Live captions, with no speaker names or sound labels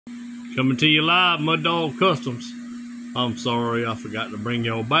Coming to you live, Mud Dog Customs. I'm sorry, I forgot to bring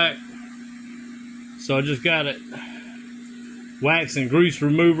y'all back. So I just got it wax and grease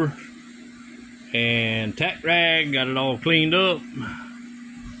remover and tack rag, got it all cleaned up.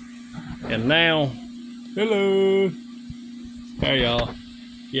 And now, hello. There y'all.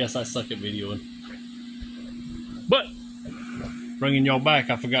 Yes, I suck at videoing. But, bringing y'all back,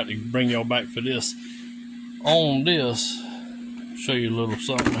 I forgot to bring y'all back for this. On this, show you a little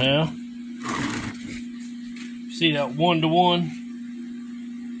something here. See that 1-to-1?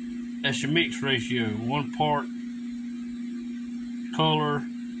 That's your mix ratio. 1 part color,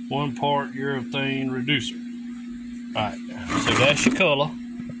 1 part urethane reducer. Alright, so that's your color.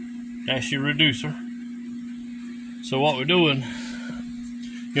 That's your reducer. So what we're doing,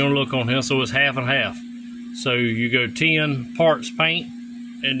 you're gonna look on here, so it's half and half. So you go 10 parts paint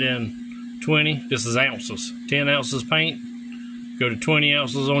and then 20, this is ounces. 10 ounces paint, go to 20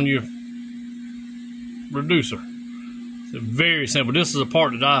 ounces on your reducer. So very simple. This is a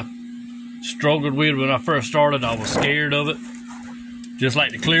part that I struggled with when I first started. I was scared of it. Just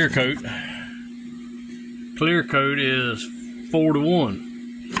like the clear coat. Clear coat is 4-to-1.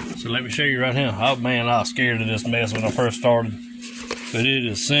 So let me show you right here. Oh man, I was scared of this mess when I first started. But it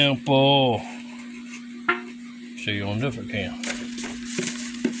is simple. Show you on a different cam.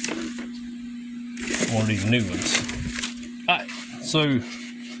 One of these new ones. Alright, so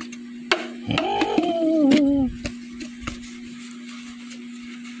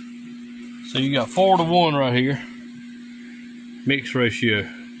you got 4-to-1 right here, mix ratio.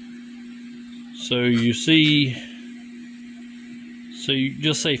 So you see, so you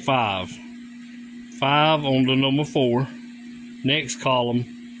just say 5 on the number 4. Next column,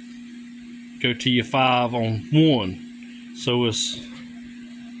 go to your 5 on 1. So it's,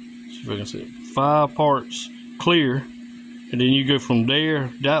 if I can see it, 5 parts clear, and then you go from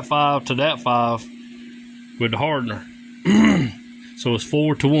there, that 5 to that 5 with the hardener. So it's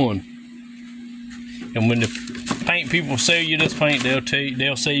 4-to-1. And when the paint people sell you this paint,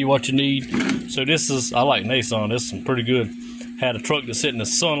 they'll sell you what you need. So this is, I like Nason. This is some pretty good. Had a truck that sit in the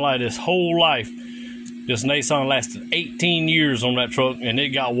sunlight his whole life. This Nason lasted 18 years on that truck, and it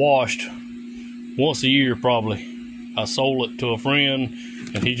got washed once a year probably. I sold it to a friend,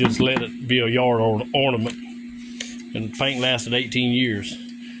 and he just let it be a yard ornament. And the paint lasted 18 years.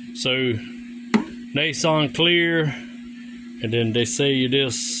 So Nason clear, and then they sell you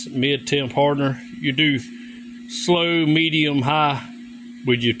this mid-temp hardener. You do slow, medium, high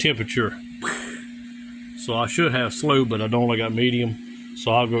with your temperature. So I should have slow, but I don't. I got medium.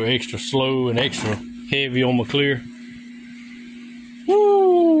 So I'll go extra slow and extra heavy on my clear.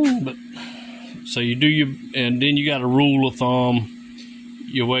 Woo! But so you do your, and then you got a rule of thumb.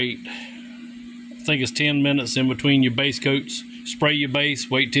 You wait, I think it's 10 minutes in between your base coats. Spray your base,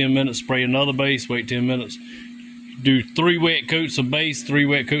 wait 10 minutes, spray another base, wait 10 minutes. Do 3 wet coats of base, 3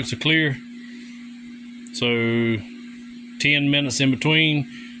 wet coats of clear. So 10 minutes in between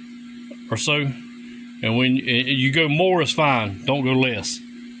or so. And when you go more is fine, don't go less.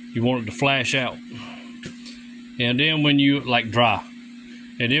 You want it to flash out. And then when you, like dry.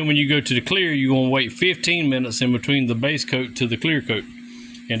 And then when you go to the clear, you're gonna wait 15 minutes in between the base coat to the clear coat.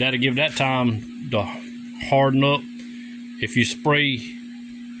 And that'll give that time to harden up. If you spray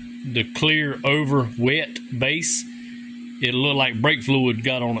the clear over wet base, it'll look like brake fluid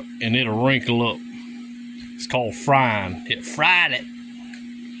got on it, and it'll wrinkle up. It's called frying. It fried it.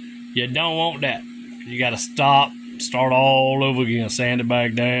 You don't want that. You gotta stop, start all over again, sand it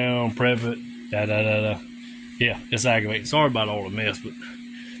back down, prep it, Yeah, it's aggravating. Sorry about all the mess, but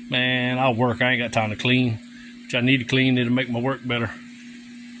man, I work. I ain't got time to clean, which I need to clean. It'll make my work better.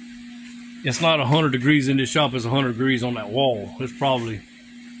 It's not 100 degrees in this shop. It's 100 degrees on that wall. It's probably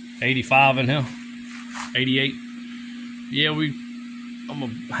 85 in here, 88. Yeah, I'm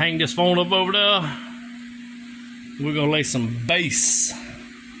gonna hang this phone up over there. We're gonna lay some base.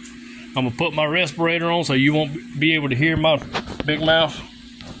 I'm gonna put my respirator on so you won't be able to hear my big mouth.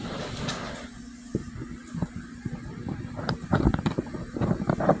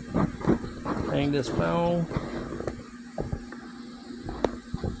 Hang this phone.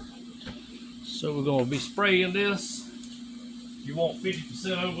 So we're gonna be spraying this. You want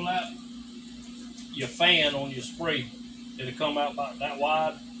 50% overlap. Your fan on your spray, it'll come out about that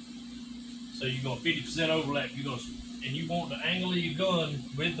wide. So you're gonna 50% overlap. And you want the angle of your gun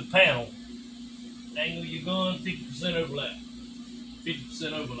with the panel. Angle of your gun, 50% overlap.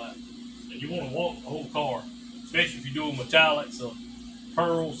 50% overlap. And you want to walk the whole car, especially if you're doing metallics or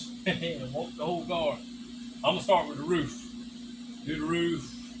pearls, and walk the whole car. I'm gonna start with the roof. Do the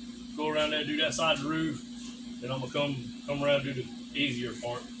roof, go around there, do that side of the roof. Then I'm gonna come around and do the easier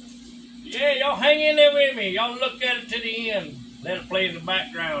part. Yeah, y'all hang in there with me. Y'all look at it to the end. Let it play in the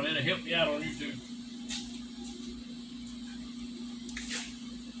background. It'll help you out on YouTube.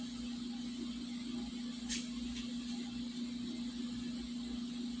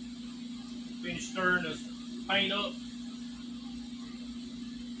 Finish stirring this paint up.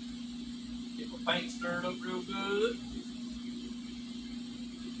 Get my paint stirred up real good.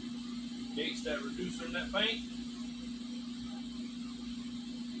 Mix that reducer in that paint.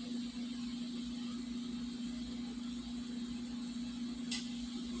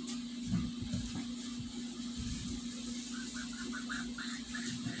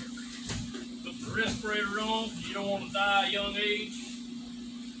 Put the respirator on because you don't want to die at a young age.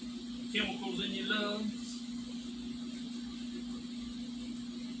 Chemicals in your lungs.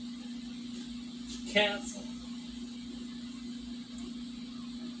 Cancer.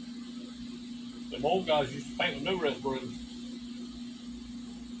 Them old guys used to paint with no respirators.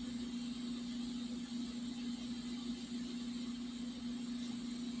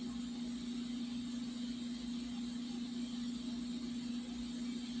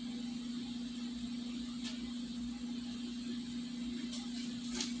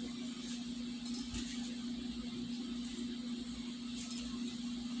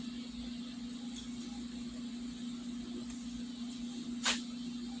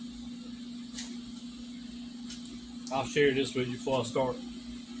 I'll share this with you before I start.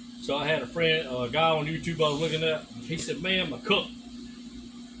 So I had a guy on YouTube I was looking at. He said, man, my cup,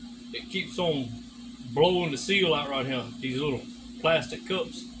 it keeps on blowing the seal out right here. These little plastic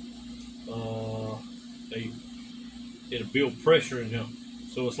cups, it'll build pressure in them.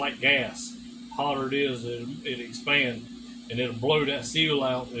 So it's like gas. Hotter it is, it'll expand and it'll blow that seal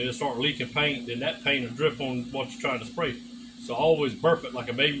out and it'll start leaking paint. Then that paint will drip on what you're trying to spray. So always burp it like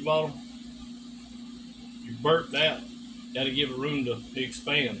a baby bottle. You burp that, that'll give it room to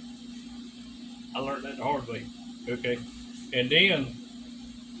expand. I learned that the hard way. Okay. And then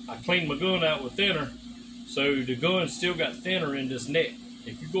I cleaned my gun out with thinner, so the gun still got thinner in this neck.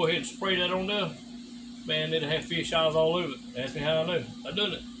 If you go ahead and spray that on there, man, it'll have fish eyes all over it. Ask me how I know. I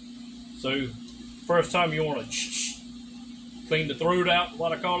done it. So first time you want to clean the throat out,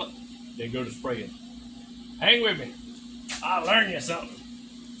 what I call it, then go to spraying. Hang with me. I'll learn you something.